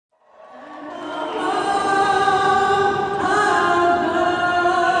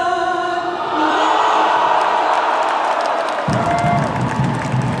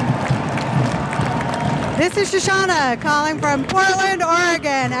This is Shoshana calling from Portland,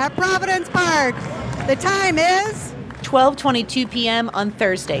 Oregon at Providence Park. The time is 12:22 p.m. on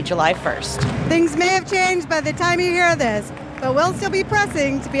Thursday, July 1st. Things may have changed by the time you hear this, but we'll still be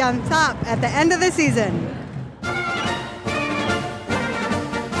pressing to be on top at the end of the season.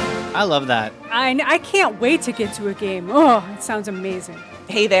 I love that. I can't wait to get to a game. Oh, it sounds amazing.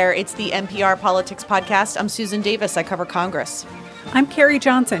 Hey there, it's the NPR Politics Podcast. I'm Susan Davis. I cover Congress. I'm Carrie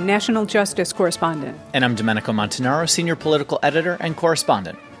Johnson, National Justice Correspondent. And I'm Domenico Montanaro, Senior Political Editor and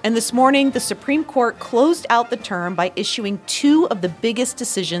Correspondent. And this morning, the Supreme Court closed out the term by issuing two of the biggest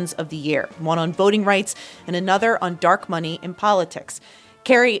decisions of the year, one on voting rights and another on dark money in politics.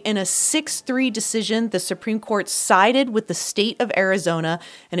 Carrie, in a 6-3 decision, the Supreme Court sided with the state of Arizona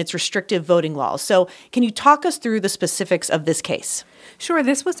and its restrictive voting laws. So can you talk us through the specifics of this case? Sure.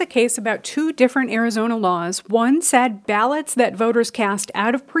 This was a case about two different Arizona laws. One said ballots that voters cast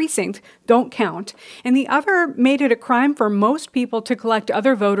out of precinct don't count, and the other made it a crime for most people to collect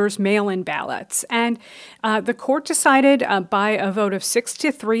other voters' mail-in ballots. And the court decided by a vote of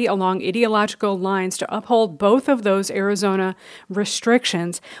 6-3 along ideological lines to uphold both of those Arizona restrictions,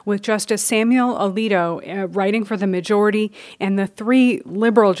 with Justice Samuel Alito writing for the majority and the three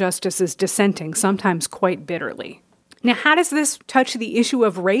liberal justices dissenting, sometimes quite bitterly. Now, how does this touch the issue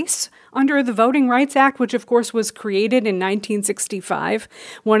of race under the Voting Rights Act, which, of course, was created in 1965,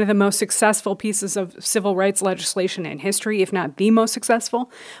 one of the most successful pieces of civil rights legislation in history, if not the most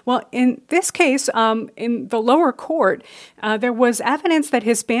successful? Well, in this case, in the lower court, there was evidence that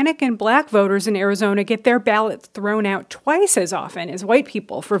Hispanic and black voters in Arizona get their ballots thrown out twice as often as white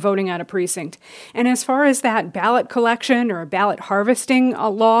people for voting out a precinct. And as far as that ballot collection or ballot harvesting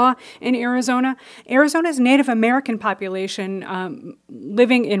law in Arizona, Arizona's Native American population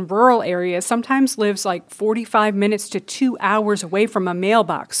living in rural areas sometimes lives like 45 minutes to 2 hours away from a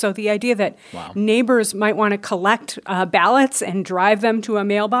mailbox. So the idea that neighbors might want to collect ballots and drive them to a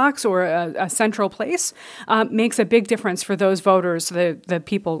mailbox or a central place makes a big difference for those voters, the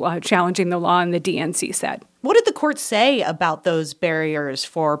people challenging the law, and the DNC said. What did the court say about those barriers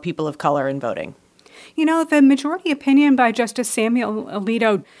for people of color in voting? You know, the majority opinion by Justice Samuel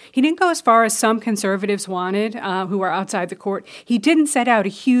Alito, he didn't go as far as some conservatives wanted who are outside the court. He didn't set out a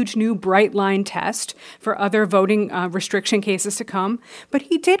huge new bright line test for other voting restriction cases to come, but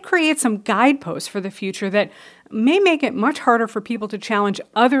he did create some guideposts for the future that may make it much harder for people to challenge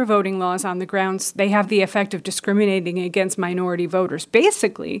other voting laws on the grounds they have the effect of discriminating against minority voters.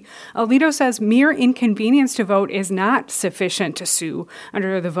 Basically, Alito says mere inconvenience to vote is not sufficient to sue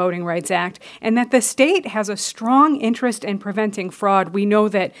under the Voting Rights Act, and that the state has a strong interest in preventing fraud. We know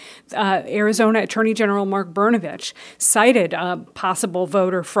that Arizona Attorney General Mark Brnovich cited possible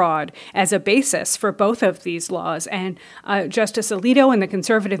voter fraud as a basis for both of these laws, and Justice Alito and the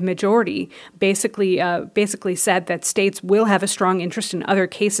conservative majority basically said that states will have a strong interest in other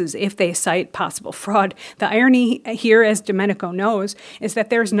cases if they cite possible fraud. The irony here, as Domenico knows, is that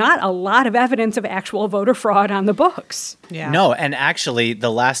there's not a lot of evidence of actual voter fraud on the books. Yeah. No, and actually,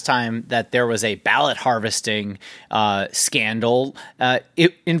 the last time that there was a ballot harvesting scandal,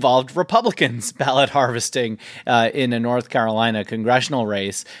 it involved Republicans ballot harvesting in a North Carolina congressional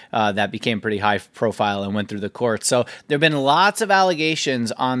race that became pretty high profile and went through the courts. So there have been lots of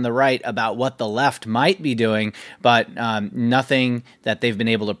allegations on the right about what the left might be doing, but nothing that they've been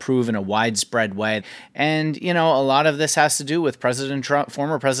able to prove in a widespread way. And, you know, a lot of this has to do with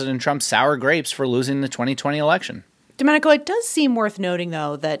former President Trump's sour grapes for losing the 2020 election. Domenico, it does seem worth noting,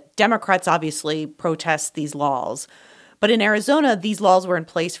 though, that Democrats obviously protest these laws. But in Arizona, these laws were in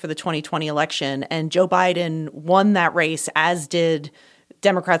place for the 2020 election, and Joe Biden won that race, as did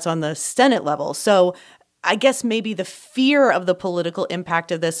Democrats on the Senate level. So I guess maybe the fear of the political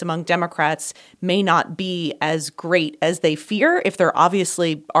impact of this among Democrats may not be as great as they fear if they're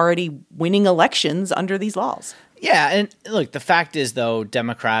obviously already winning elections under these laws. Yeah, and look, the fact is, though,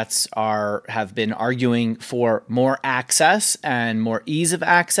 Democrats have been arguing for more access and more ease of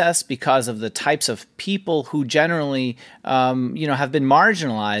access because of the types of people who generally, have been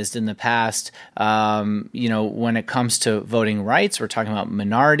marginalized in the past. When it comes to voting rights, we're talking about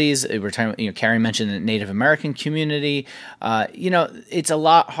minorities. We're talking, Carrie mentioned the Native American community. It's a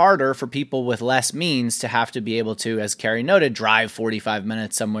lot harder for people with less means to have to be able to, as Carrie noted, drive 45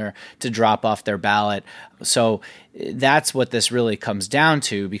 minutes somewhere to drop off their ballot. So that's what this really comes down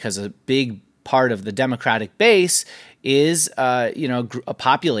to, because a big part of the Democratic base is, a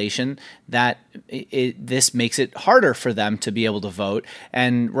population that this makes it harder for them to be able to vote.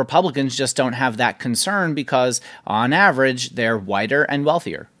 And Republicans just don't have that concern because, on average, they're whiter and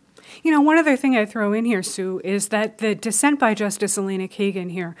wealthier. One other thing I throw in here, Sue, is that the dissent by Justice Elena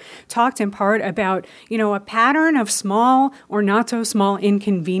Kagan here talked in part about, a pattern of small or not so small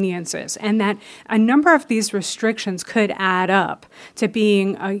inconveniences, and that a number of these restrictions could add up to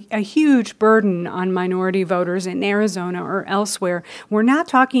being a huge burden on minority voters in Arizona or elsewhere. We're not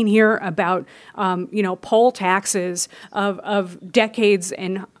talking here about, poll taxes of decades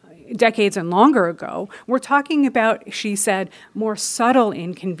and longer ago. We're talking about, she said, more subtle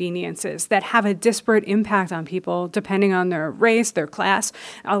inconveniences that have a disparate impact on people depending on their race, their class.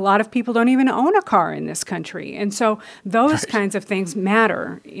 A lot of people don't even own a car in this country. And so those kinds of things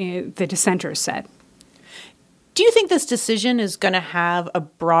matter, the dissenters said. Do you think this decision is going to have a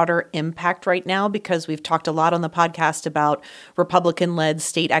broader impact right now? Because we've talked a lot on the podcast about Republican-led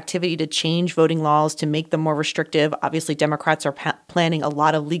state activity to change voting laws to make them more restrictive. Obviously, Democrats are planning a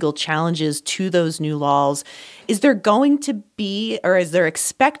lot of legal challenges to those new laws. Is there going to be, or is there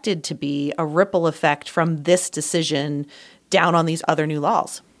expected to be, a ripple effect from this decision down on these other new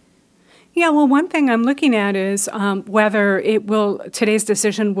laws? Yeah, well, one thing I'm looking at is whether today's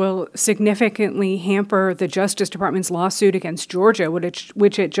decision will significantly hamper the Justice Department's lawsuit against Georgia, which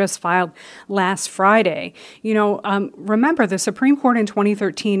it just filed last Friday. Remember the Supreme Court in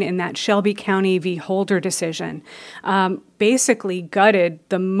 2013 in that Shelby County v. Holder decision basically gutted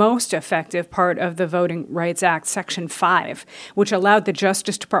the most effective part of the Voting Rights Act, Section 5, which allowed the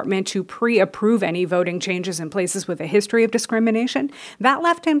Justice Department to pre-approve any voting changes in places with a history of discrimination. That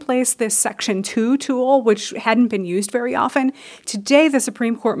left in place this Section 2 tool, which hadn't been used very often. Today, the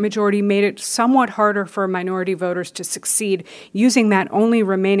Supreme Court majority made it somewhat harder for minority voters to succeed using that only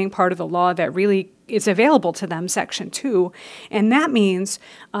remaining part of the law that really is available to them, Section 2, and that means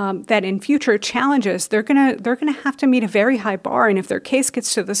that in future challenges, they're gonna have to meet a very high bar. And if their case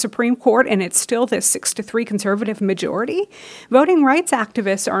gets to the Supreme Court and it's still this 6-3 conservative majority, voting rights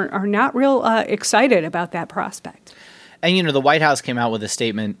activists are not real excited about that prospect. And the White House came out with a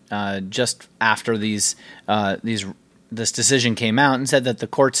statement just after this decision came out and said that the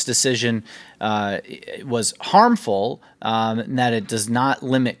court's decision was harmful, and that it does not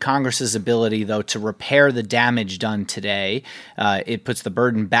limit Congress's ability, though, to repair the damage done today. It puts the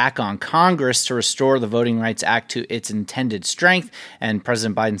burden back on Congress to restore the Voting Rights Act to its intended strength, and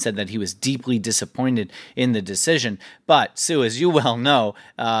President Biden said that he was deeply disappointed in the decision. But, Sue, as you well know,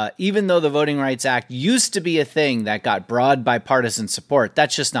 even though the Voting Rights Act used to be a thing that got broad bipartisan support,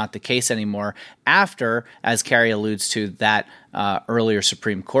 that's just not the case anymore after, as Carrie alludes to, that earlier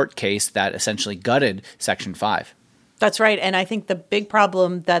Supreme Court case that essentially gutted Section 5. That's right. And I think the big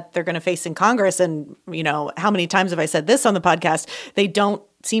problem that they're going to face in Congress, and, how many times have I said this on the podcast, they don't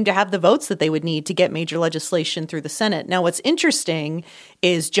seem to have the votes that they would need to get major legislation through the Senate. Now, what's interesting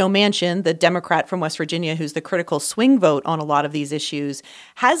is Joe Manchin, the Democrat from West Virginia, who's the critical swing vote on a lot of these issues,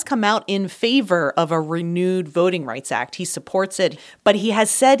 has come out in favor of a renewed Voting Rights Act. He supports it, but he has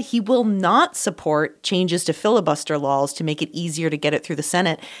said he will not support changes to filibuster laws to make it easier to get it through the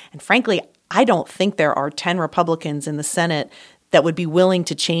Senate. And frankly, I don't think there are 10 Republicans in the Senate that would be willing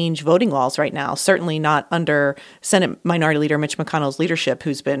to change voting laws right now, certainly not under Senate Minority Leader Mitch McConnell's leadership,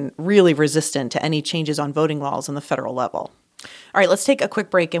 who's been really resistant to any changes on voting laws on the federal level. All right, let's take a quick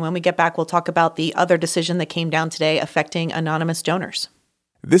break, and when we get back, we'll talk about the other decision that came down today affecting anonymous donors.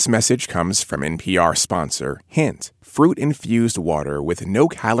 This message comes from NPR sponsor Hint, fruit-infused water with no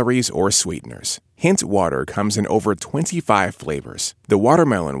calories or sweeteners. Hint water comes in over 25 flavors. The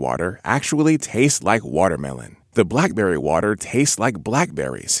watermelon water actually tastes like watermelon. The blackberry water tastes like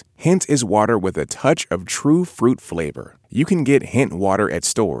blackberries. Hint is water with a touch of true fruit flavor. You can get Hint water at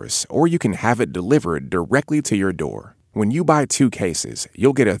stores, or you can have it delivered directly to your door. When you buy 2 cases,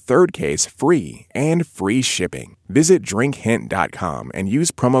 you'll get a 3rd case free and free shipping. Visit drinkhint.com and use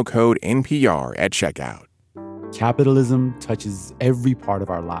promo code NPR at checkout. Capitalism touches every part of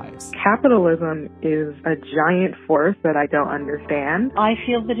our lives. Capitalism is a giant force that I don't understand. I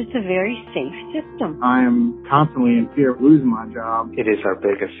feel that it's a very safe system. I am constantly in fear of losing my job. It is our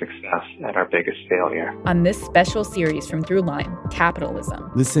biggest success and our biggest failure. On this special series from Throughline,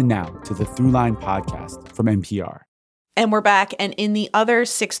 Capitalism. Listen now to the Throughline podcast from NPR. And we're back. And in the other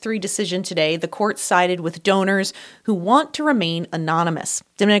 6-3 decision today, the court sided with donors who want to remain anonymous.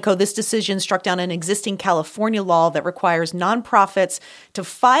 Domenico, this decision struck down an existing California law that requires nonprofits to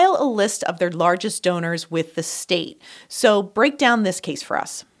file a list of their largest donors with the state. So break down this case for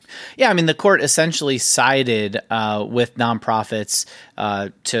us. Yeah, the court essentially sided with nonprofits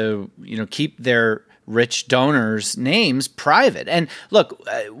to keep their rich donors' names private. And look,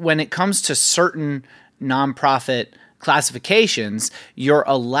 when it comes to certain nonprofit classifications, you're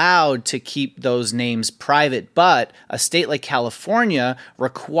allowed to keep those names private, but a state like California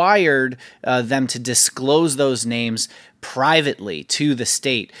required them to disclose those names privately to the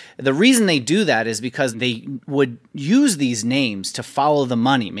state. The reason they do that is because they would use these names to follow the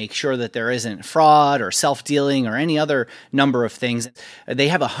money, make sure that there isn't fraud or self-dealing or any other number of things. They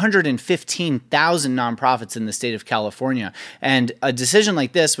have 115,000 nonprofits in the state of California. And a decision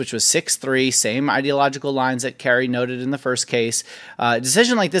like this, which was 6-3, same ideological lines that Carrie noted in the first case, a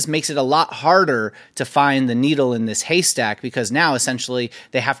decision like this makes it a lot harder to find the needle in this haystack because now essentially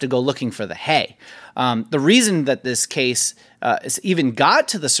they have to go looking for the hay. The reason that this case even got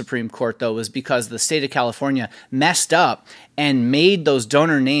to the Supreme Court, though, was because the state of California messed up and made those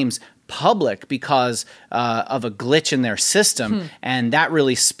donor names public because of a glitch in their system. And that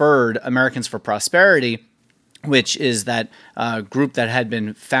really spurred Americans for Prosperity, which is that group that had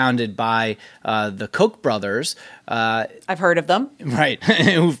been founded by the Koch brothers. I've heard of them. Right.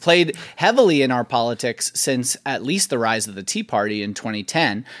 Who've played heavily in our politics since at least the rise of the Tea Party in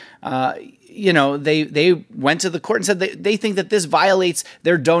 2010. They went to the court and said they think that this violates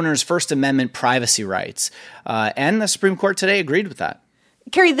their donors' First Amendment privacy rights. And the Supreme Court today agreed with that.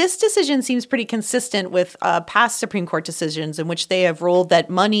 Carrie, this decision seems pretty consistent with past Supreme Court decisions in which they have ruled that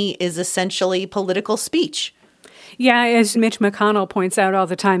money is essentially political speech. Yeah, as Mitch McConnell points out all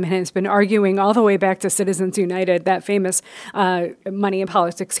the time and has been arguing all the way back to Citizens United, that famous money in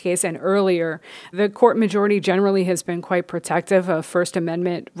politics case and earlier, the court majority generally has been quite protective of First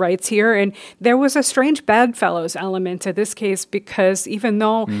Amendment rights here. And there was a strange bedfellows element to this case because even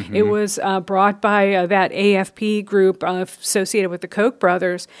though it was brought by that AFP group associated with the Koch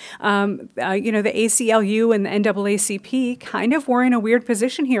brothers, the ACLU and the NAACP kind of were in a weird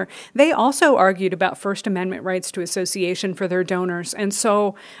position here. They also argued about First Amendment rights to association for their donors. And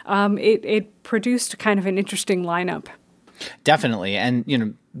so it produced kind of an interesting lineup. Definitely.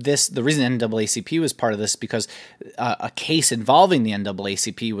 And, the reason NAACP was part of this because a case involving the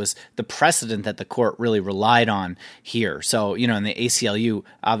NAACP was the precedent that the court really relied on here. So, in the ACLU,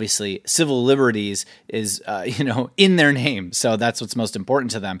 obviously, civil liberties is, in their name. So that's what's most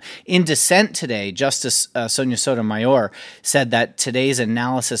important to them. In dissent today, Justice Sonia Sotomayor said that today's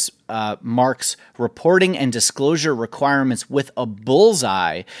analysis marks reporting and disclosure requirements with a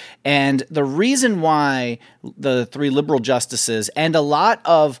bullseye. And the reason why the three liberal justices and a lot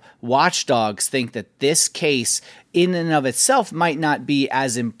of watchdogs think that this case in and of itself might not be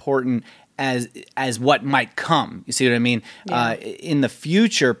as important as what might come. You see what I mean? Yeah. In the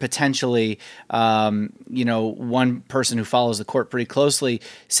future, potentially, one person who follows the court pretty closely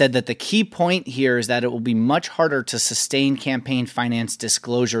said that the key point here is that it will be much harder to sustain campaign finance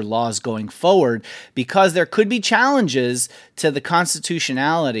disclosure laws going forward because there could be challenges to the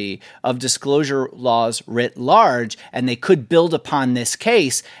constitutionality of disclosure laws writ large, and they could build upon this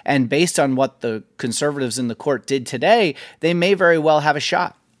case. And based on what the conservatives in the court did today, they may very well have a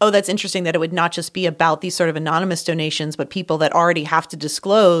shot. Oh, that's interesting that it would not just be about these sort of anonymous donations, but people that already have to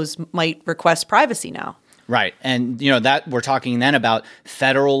disclose might request privacy now. Right. And, that we're talking then about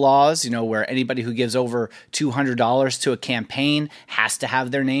federal laws, where anybody who gives over $200 to a campaign has to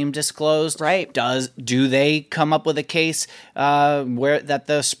have their name disclosed. Right. Do they come up with a case where that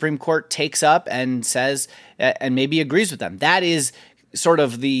the Supreme Court takes up and says and maybe agrees with them? That is sort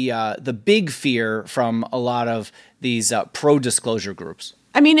of the big fear from a lot of these pro-disclosure groups.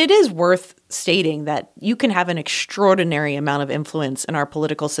 I mean, it is worth stating that you can have an extraordinary amount of influence in our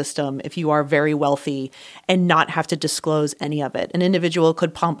political system if you are very wealthy and not have to disclose any of it. An individual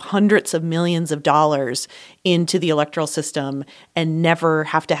could pump hundreds of millions of dollars into the electoral system and never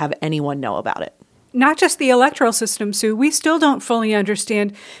have to have anyone know about it. Not just the electoral system, Sue. We still don't fully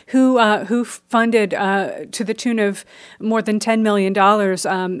understand who funded to the tune of more than $10 million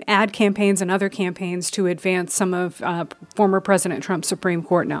ad campaigns and other campaigns to advance some of former President Trump's Supreme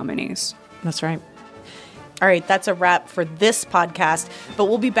Court nominees. That's right. All right, that's a wrap for this podcast, but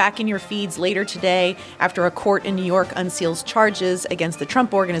we'll be back in your feeds later today after a court in New York unseals charges against the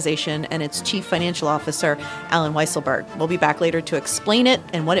Trump Organization and its chief financial officer, Alan Weisselberg. We'll be back later to explain it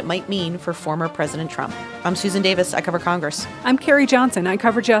and what it might mean for former President Trump. I'm Susan Davis. I cover Congress. I'm Carrie Johnson. I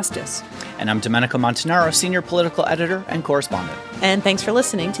cover justice. And I'm Domenico Montanaro, senior political editor and correspondent. And thanks for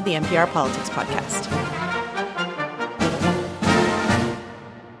listening to the NPR Politics Podcast.